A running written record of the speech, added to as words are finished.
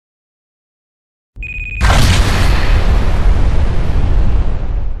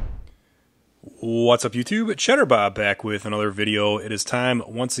What's up, YouTube? Cheddar Bob back with another video. It is time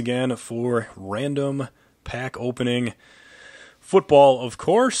once again for random pack opening football, of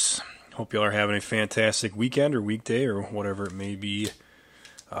course. Hope y'all are having a fantastic weekend or weekday or whatever it may be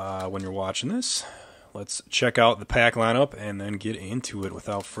when you're watching this. Let's check out the pack lineup and then get into it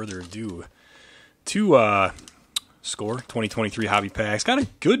without further ado. Two Score 2023 hobby packs. Got a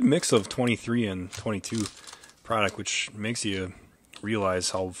good mix of 23 and 22 product, which makes you realize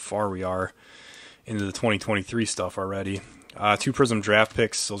how far we are into the 2023 stuff already. Two Prism draft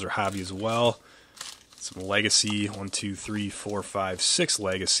picks. Those are hobby as well. Some Legacy. 1, 2, 3, 4, 5, 6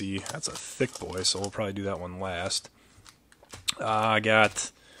 Legacy. That's a thick boy, so we'll probably do that one last. I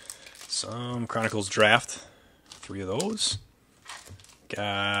got some Chronicles draft. 3 of those.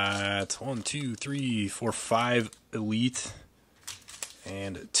 Got 1, 2, 3, 4, 5 Elite.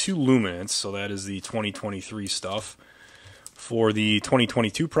 And 2 Luminance, so that is the 2023 stuff. For the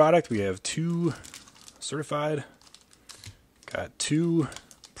 2022 product, we have 2 Certified. Got 2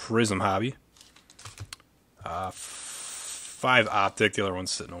 Prism Hobby. 5 Optic. The other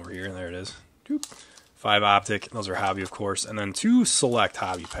one's sitting over here, and there it is. 5 Optic. Those are hobby, of course. And then 2 Select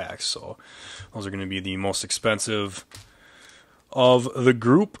Hobby packs. So those are going to be the most expensive of the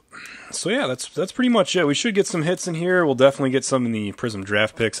group. So yeah, that's pretty much it. We should get some hits in here. We'll definitely get some in the Prism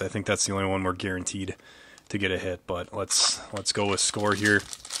draft picks. I think that's the only one we're guaranteed to get a hit. But let's go with Score here.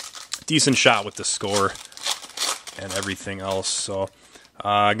 Decent shot with the Score and everything else. So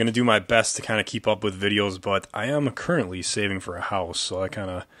I'm going to do my best to kind of keep up with videos, but I am currently saving for a house, so I kind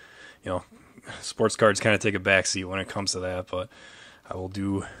of, sports cards kind of take a backseat when it comes to that, but I will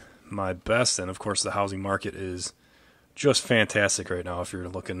do my best. And of course, the housing market is just fantastic right now if you're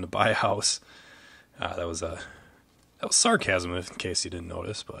looking to buy a house. That was sarcasm in case you didn't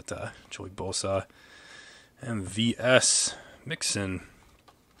notice, but Joey Bosa, MVS, Mixon,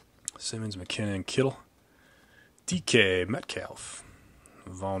 Simmons, McKinnon, Kittle, DK, Metcalf,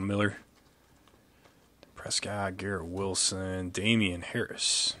 Von Miller, Prescott, Garrett Wilson, Damian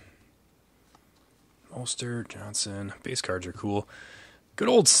Harris, Mostert, Johnson. Base cards are cool. Good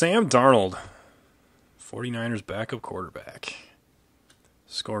old Sam Darnold, 49ers backup quarterback.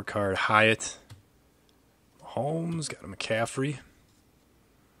 Scorecard, Hyatt, Mahomes, got a McCaffrey.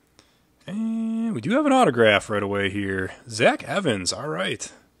 And we do have an autograph right away here. Zach Evans, all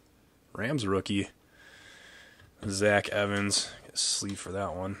right. Rams rookie. Zach Evans. Get a sleeve for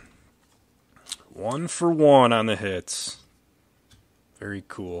that one. 1 for 1 on the hits. Very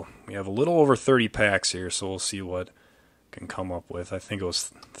cool. We have a little over 30 packs here, so we'll see what can come up with. I think it was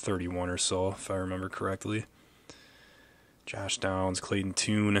 31 or so, if I remember correctly. Josh Downs, Clayton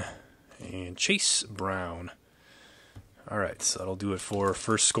Tune, and Chase Brown. Alright, so that'll do it for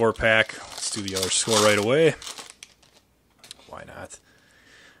first Score pack. Let's do the other Score right away. Why not?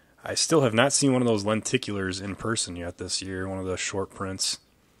 I still have not seen one of those lenticulars in person yet this year, one of the short prints.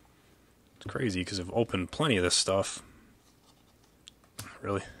 It's crazy because I've opened plenty of this stuff.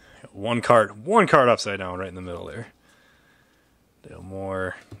 Really? One card upside down right in the middle there. Little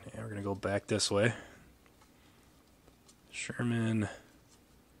more. Yeah, we're going to go back this way. Sherman.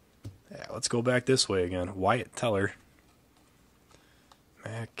 Yeah, let's go back this way again. Wyatt Teller.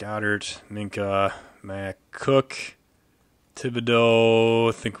 Matt Goddard, Minka, Matt Cook, Thibodeau.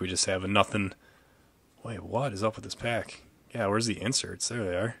 I think we just have a nothing. Wait, what is up with this pack? Yeah, where's the inserts? There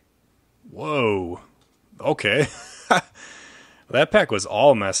they are. Whoa. Okay. That pack was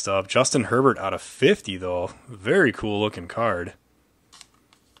all messed up. Justin Herbert out of 50, though. Very cool looking card.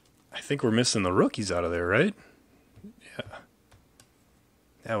 I think we're missing the rookies out of there, right? Yeah.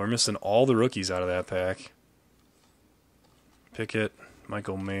 Yeah, we're missing all the rookies out of that pack. Pickett,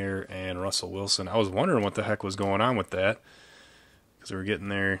 Michael Mayer, and Russell Wilson. I was wondering what the heck was going on with that, because we were getting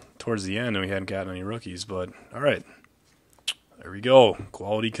there towards the end and we hadn't gotten any rookies. But all right, there we go.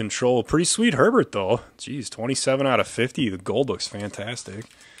 Quality control. Pretty sweet Herbert, though. Jeez, 27 out of 50. The gold looks fantastic.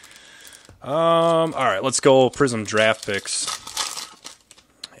 All right, let's go Prism draft picks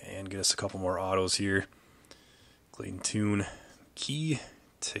and get us a couple more autos here. Clayton Tune, Key,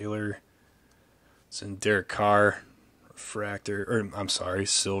 Taylor, it's in Derek Carr. Refractor, or I'm sorry,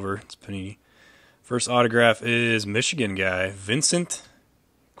 silver. It's Panini. First autograph is Michigan guy, Vincent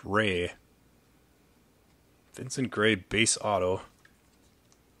Gray. Vincent Gray base auto.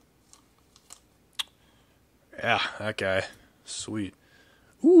 Yeah, that guy. Sweet.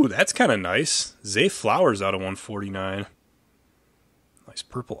 Ooh, that's kind of nice. Zay Flowers out of 149. Nice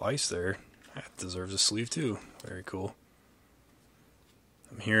purple ice there. That deserves a sleeve too. Very cool.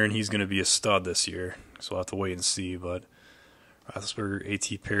 I'm hearing he's going to be a stud this year, so we'll have to wait and see. But Roethlisberger,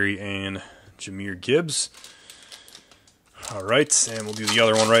 A.T. Perry, and Jahmyr Gibbs. All right, and we'll do the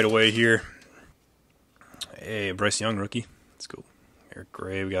other one right away here. Hey, Bryce Young, rookie. Let's go. Eric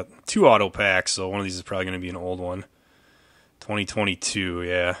Gray. We got 2 auto packs, so one of these is probably going to be an old one. 2022,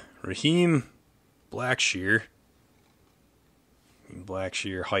 yeah. Raheem Blackshear.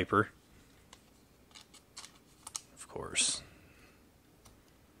 Blackshear Hyper. Of course.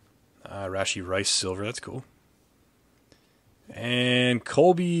 Rashi Rice Silver, that's cool. And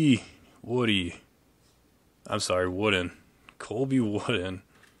Colby Wooden. Colby Wooden.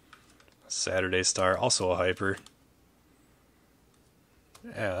 Saturday Star, also a Hyper.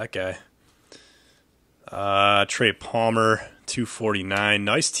 Yeah, that guy. Trey Palmer, 249.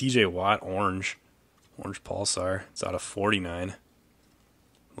 Nice TJ Watt orange. Orange Pulsar. It's out of 49.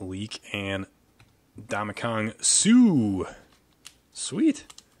 Malik and Damakong Sue. Sweet.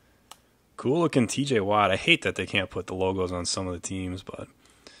 Cool looking TJ Watt. I hate that they can't put the logos on some of the teams, but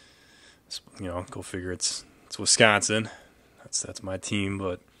you know, go figure. It's Wisconsin. That's my team,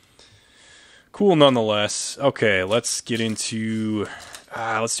 but cool nonetheless. Okay, let's get into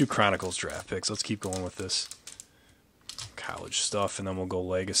let's do Chronicles draft picks. Let's keep going with this college stuff, and then we'll go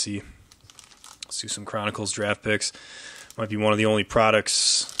legacy. Let's do some Chronicles draft picks. Might be one of the only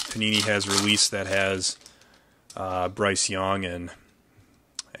products Panini has released that has Bryce Young and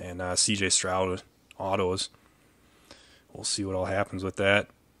CJ Stroud autos. We'll see what all happens with that.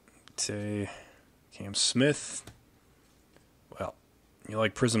 Cam Smith. Well, you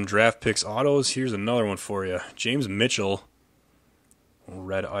like Prism draft picks autos? Here's another one for you. James Mitchell.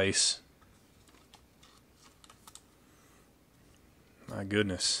 Red Ice. My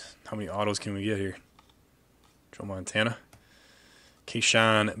goodness. How many autos can we get here? Joe Montana.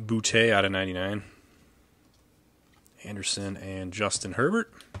 Keyshawn Boutte out of 99. Anderson and Justin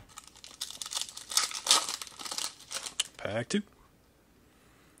Herbert. Pack 2.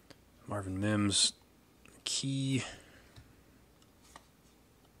 Marvin Mims. Key.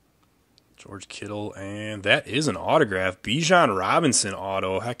 George Kittle. And that is an autograph. Bijan Robinson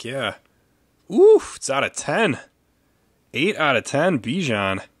auto. Heck yeah. Ooh, it's out of 10. 8 out of 10,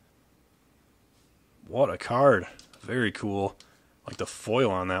 Bijan. What a card. Very cool. Like the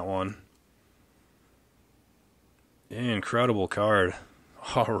foil on that one. Incredible card.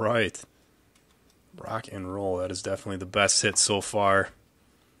 All right. Rock and roll. That is definitely the best hit so far.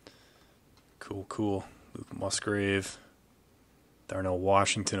 Cool, cool. Luke Musgrave. Darnell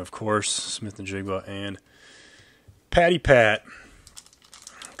Washington, of course. Smith and Jigba. And Patty Pat.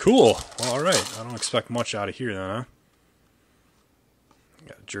 Cool. Well, all right. I don't expect much out of here then, huh?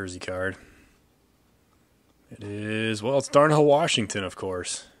 Got a jersey card. It is, well, it's Darnell Washington, of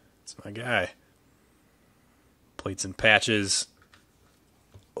course. It's my guy. Plates and patches.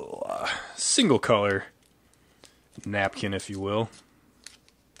 Single color napkin, if you will.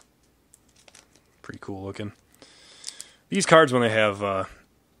 Pretty cool looking. These cards, when they have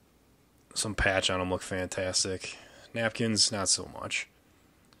some patch on them, look fantastic. Napkins, not so much.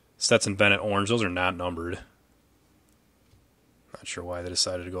 Stetson Bennett orange, those are not numbered. Not sure why they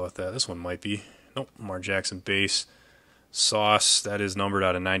decided to go with that. This one might be. Nope, Lamar Jackson base. Sauce, that is numbered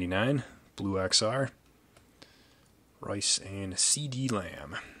out of 99. Blue XR. Rice and CD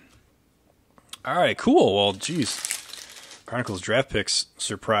Lamb. Alright, cool. Well, geez. Chronicles draft picks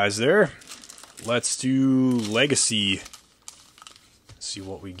surprise there. Let's do Legacy. See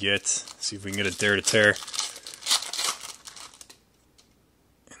what we get. See if we can get a Dare to Tear.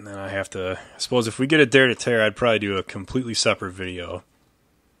 And then I have to, I suppose if we get a Dare to Tear, I'd probably do a completely separate video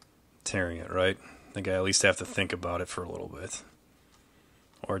tearing it, right? I think I at least have to think about it for a little bit.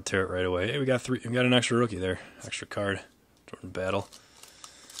 Or tear it right away. Hey, we got an extra rookie there. Extra card. Jordan Battle.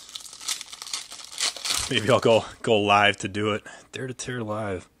 Maybe I'll go live to do it. Dare to Tear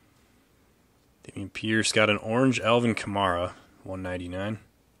live. Damian Pierce got an orange Alvin Kamara, 199.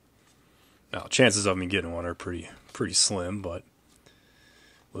 Now, chances of me getting one are pretty slim, but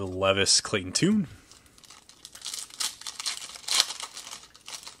Will Levis, Clayton Tune.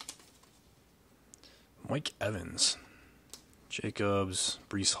 Mike Evans. Jacobs,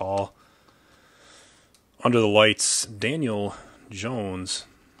 Breece Hall. Under the lights, Daniel Jones.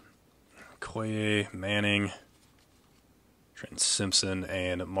 Koye, Manning. Trent Simpson,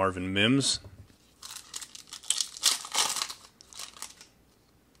 and Marvin Mims.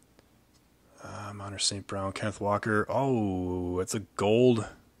 Monter St. Brown, Kenneth Walker. Oh, it's a gold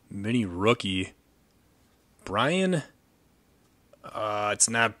mini rookie. Brian. It's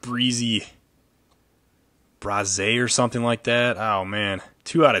not Breezy. Braze or something like that. Oh, man.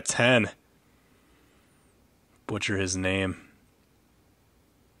 2 out of 10. Butcher his name.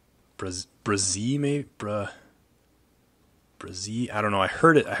 Brazy, maybe? Brazy? I don't know. I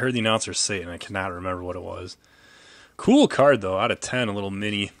heard it. I heard the announcer say it, and I cannot remember what it was. Cool card, though. Out of 10, a little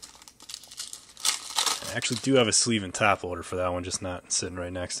mini. I actually do have a sleeve and top loader for that one, just not sitting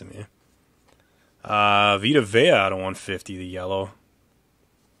right next to me. Vita Vea out of 150, the yellow.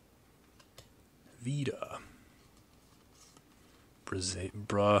 Vita. Braze?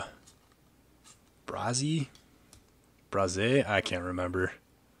 I can't remember.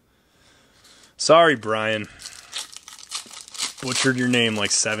 Sorry, Brian. Butchered your name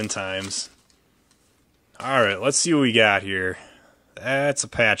like 7 times. Alright, let's see what we got here. That's a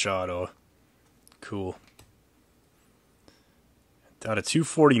patch auto. Cool. Down to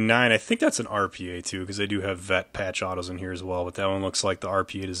 249. I think that's an RPA too, because they do have vet patch autos in here as well, but that one looks like the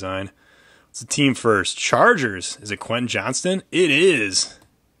RPA design. It's the team first. Chargers. Is it Quentin Johnston? It is.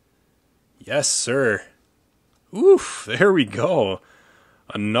 Yes, sir. Oof, there we go.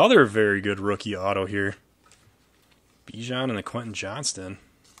 Another very good rookie auto here. Bijan and the Quentin Johnston.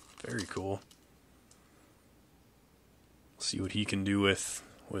 Very cool. See what he can do with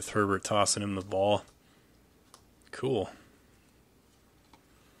Herbert tossing him the ball. Cool.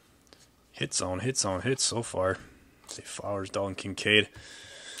 Hits on hits on hits so far. Say Flowers, Dalton Kincaid.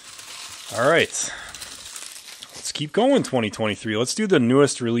 All right. Let's keep going 2023. Let's do the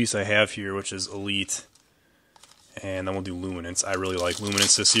newest release I have here, which is Elite. And then we'll do Luminance. I really like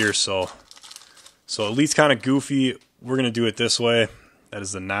Luminance this year, so Elite's kind of goofy. We're going to do it this way. That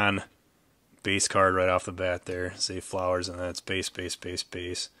is the non-base card right off the bat there. Say Flowers, and then it's base, base, base,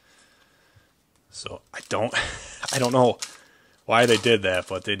 base. So I don't know why they did that,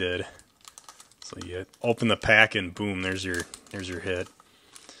 but they did. So you open the pack and boom, there's your hit.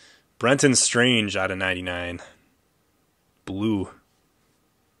 Brenton Strange out of 99. Blue.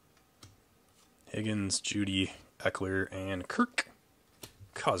 Higgins, Judy, Eckler, and Kirk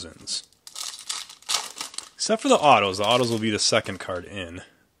Cousins. Except for the autos. The autos will be the second card in.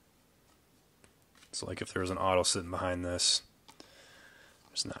 So like if there was an auto sitting behind this.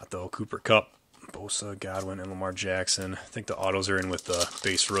 There's not though. Cooper Kupp, Bosa, Godwin, and Lamar Jackson. I think the autos are in with the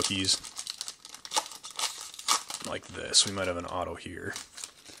base rookies. Like this. We might have an auto here.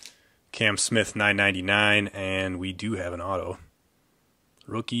 Cam Smith, $9.99, and we do have an auto.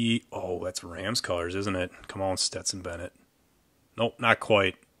 Rookie, oh, that's Rams colors, isn't it? Come on, Stetson Bennett. Nope, not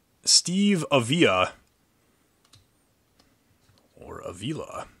quite. Steve Avila. Or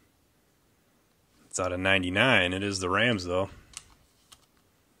Avila. It's out of 99. It is the Rams, though.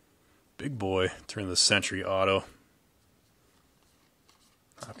 Big boy. Turn the century auto.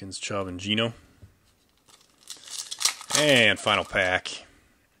 Hopkins, Chubb, and Geno. And final pack.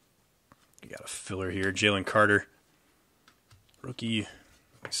 We got a filler here. Jalen Carter. Rookie.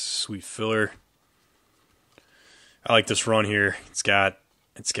 Sweet filler. I like this run here. It's got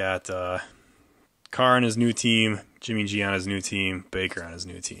Carr on his new team, Jimmy G on his new team, Baker on his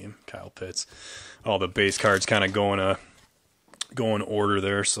new team, Kyle Pitts. All the base cards kind of go in order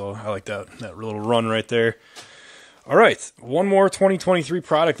there, so I like that little run right there. All right, one more 2023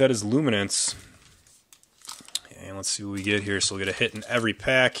 product, that is Luminance. And let's see what we get here. So we'll get a hit in every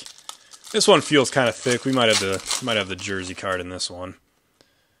pack. This one feels kind of thick. We might have the jersey card in this one,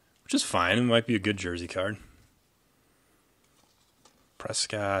 which is fine. It might be a good jersey card.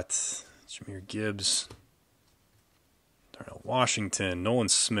 Prescott, Jahmyr Gibbs, Darnell Washington, Nolan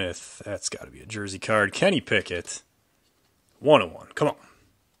Smith. That's got to be a jersey card. Kenny Pickett, 1-1. Come on.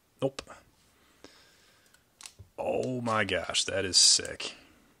 Nope. Oh my gosh, that is sick.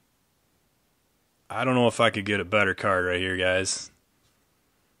 I don't know if I could get a better card right here, guys.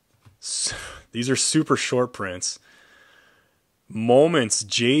 These are super short prints. Moments,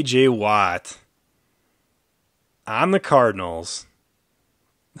 J.J. Watt on the Cardinals.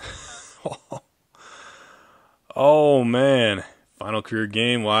 Oh, man. Final career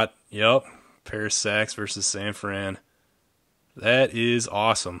game, Watt. Yep. Pair of sacks versus San Fran. That is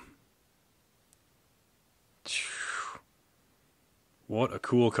awesome. What a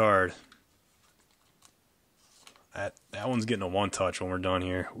cool card. That one's getting a one-touch when we're done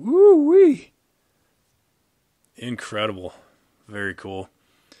here. Woo-wee! Incredible. Very cool.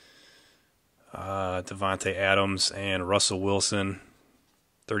 Devontae Adams and Russell Wilson.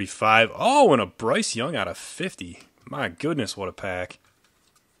 35. Oh, and a Bryce Young out of 50. My goodness, what a pack.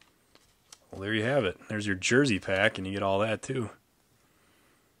 Well, there you have it. There's your jersey pack, and you get all that, too.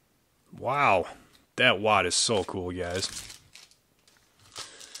 Wow. That Watt is so cool, guys.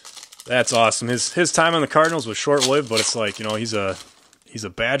 That's awesome. His time on the Cardinals was short-lived, but it's like, you know, he's a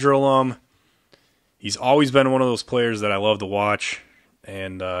Badger alum. He's always been one of those players that I love to watch,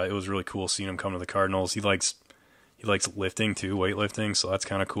 and it was really cool seeing him come to the Cardinals. He likes lifting too, weightlifting, so that's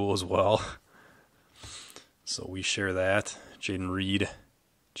kind of cool as well. So we share that. Jaden Reed,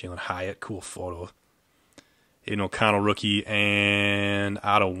 Jalen Hyatt, cool photo. Aiden O'Connell rookie, and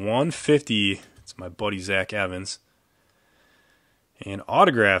out of 150, it's It's my buddy Zach Evans. And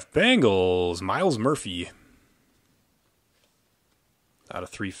autograph Bengals, Miles Murphy. Out of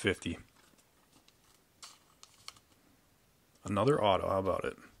 350. Another auto, how about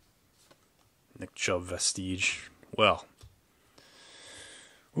it? Nick Chubb vestige. Well,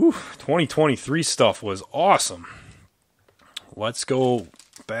 2023 stuff was awesome. Let's go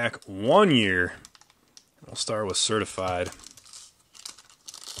back 1 year. We'll start with certified.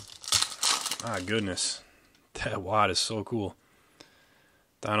 Ah, goodness. That wad is so cool.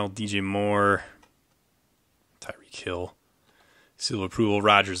 Donald, DJ Moore, Tyreek Hill, seal of approval,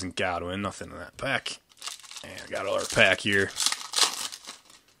 Rodgers and Godwin. Nothing in that pack. And we got another pack here.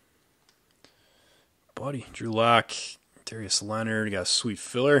 Buddy, Drew Lock, Darius Leonard, got a sweet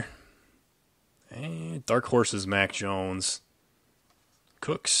filler. And Dark Horses, Mac Jones,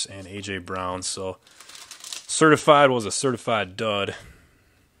 Cooks, and A.J. Brown. So, certified was a certified dud.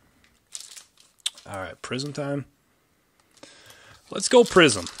 Alright, Prism time. Let's go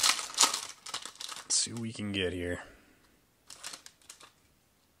Prism. Let's see what we can get here.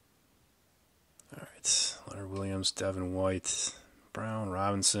 Alright, Leonard Williams, Devin White, Brown,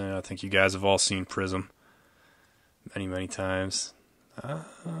 Robinson. I think you guys have all seen Prism many, many times.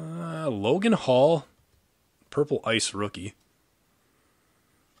 Logan Hall, Purple Ice rookie.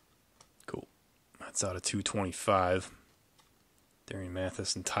 Cool. That's out of 225. Darian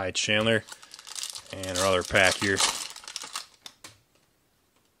Mathis and Ty Chandler. And our other pack here.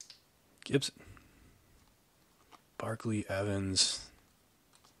 Gibson. Barkley, Evans.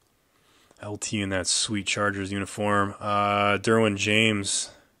 LT in that sweet Chargers uniform. Derwin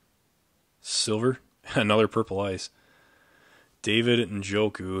James. Silver. Another Purple Ice. David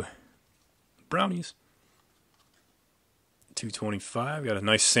Njoku. Brownies. 225. Got a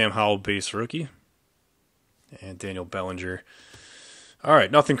nice Sam Howell base rookie. And Daniel Bellinger. Alright,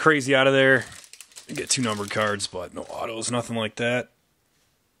 nothing crazy out of there. Get 2 numbered cards, but no autos, nothing like that.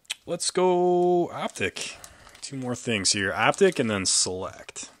 Let's go Optic. 2 more things here. Optic and then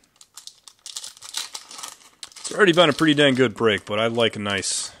Select. It's already been a pretty dang good break, but I'd like a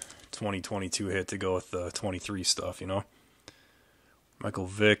nice 2022 hit to go with the 23 stuff, you know. Michael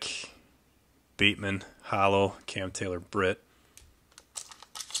Vick, Bateman, Hollow, Cam Taylor, Britt.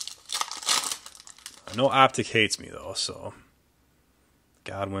 I know Optic hates me, though, so.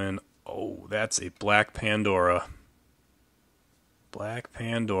 Godwin. Oh, that's a Black Pandora. Black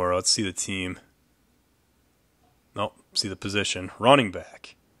Pandora. Let's see the team. Nope, see the position. Running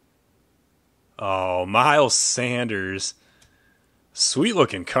back. Oh, Miles Sanders. Sweet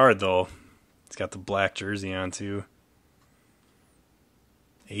looking card, though. It's got the black jersey on, too.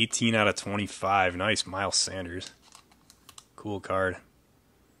 18 out of 25. Nice, Miles Sanders. Cool card.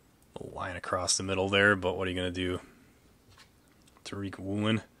 A line across the middle there, but what are you going to do? Tariq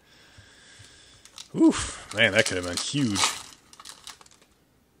Woolen. Oof, man, that could have been huge.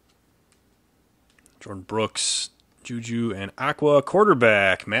 Jordan Brooks, Juju, and Aqua.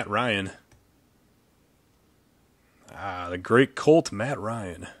 Quarterback, Matt Ryan. The great Colt, Matt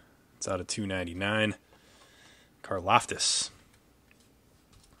Ryan. It's out of 299. Karlaftis.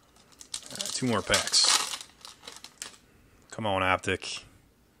 2 more packs. Come on, Optic.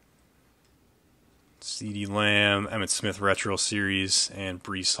 CeeDee Lamb, Emmitt Smith Retro Series, and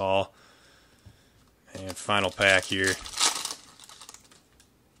Breece Hall. And final pack here.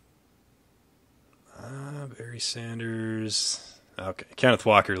 Barry Sanders. Okay, Kenneth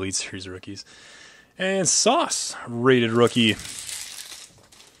Walker, Elite Series rookies. And Sauce, rated rookie.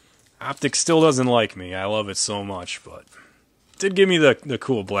 Optic still doesn't like me. I love it so much, but did give me the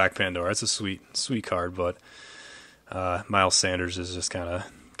cool Black Pandora. It's a sweet card, but Miles Sanders is just kind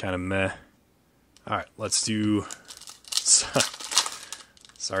of meh. All right, let's do.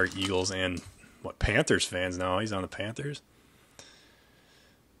 Sorry, Eagles and what Panthers fans now. He's on the Panthers.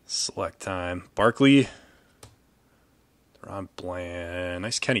 Select time. Barkley. Ron Bland.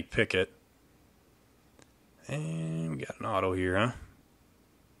 Nice Kenny Pickett. And we got an auto here, huh?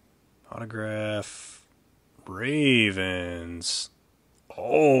 Autograph. Ravens.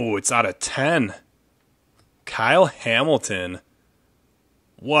 Oh, it's out of 10. Kyle Hamilton.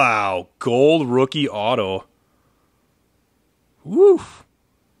 Wow. Gold rookie auto. Woo.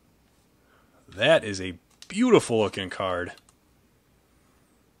 That is a beautiful looking card.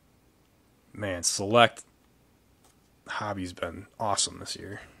 Man, Select Hobby's been awesome this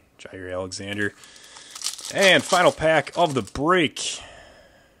year. Jair Alexander. And final pack of the break.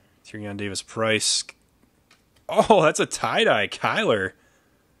 Tyrion Davis-Price. Oh, that's a tie-dye Kyler.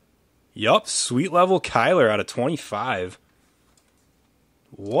 Yup, sweet level Kyler out of 25.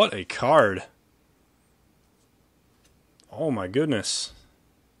 What a card. Oh my goodness.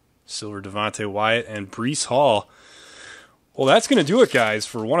 Silver Devontae Wyatt, and Breece Hall. Well, that's going to do it, guys,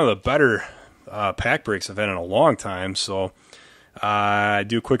 for one of the better pack breaks I've had in a long time. So I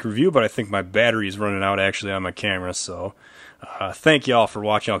do a quick review, but I think my battery is running out actually on my camera. So thank y'all for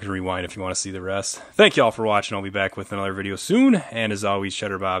watching. Y'all can rewind if you want to see the rest. Thank y'all for watching. I'll be back with another video soon. And as always,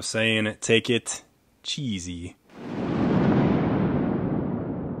 Cheddar Bob saying, take it cheesy.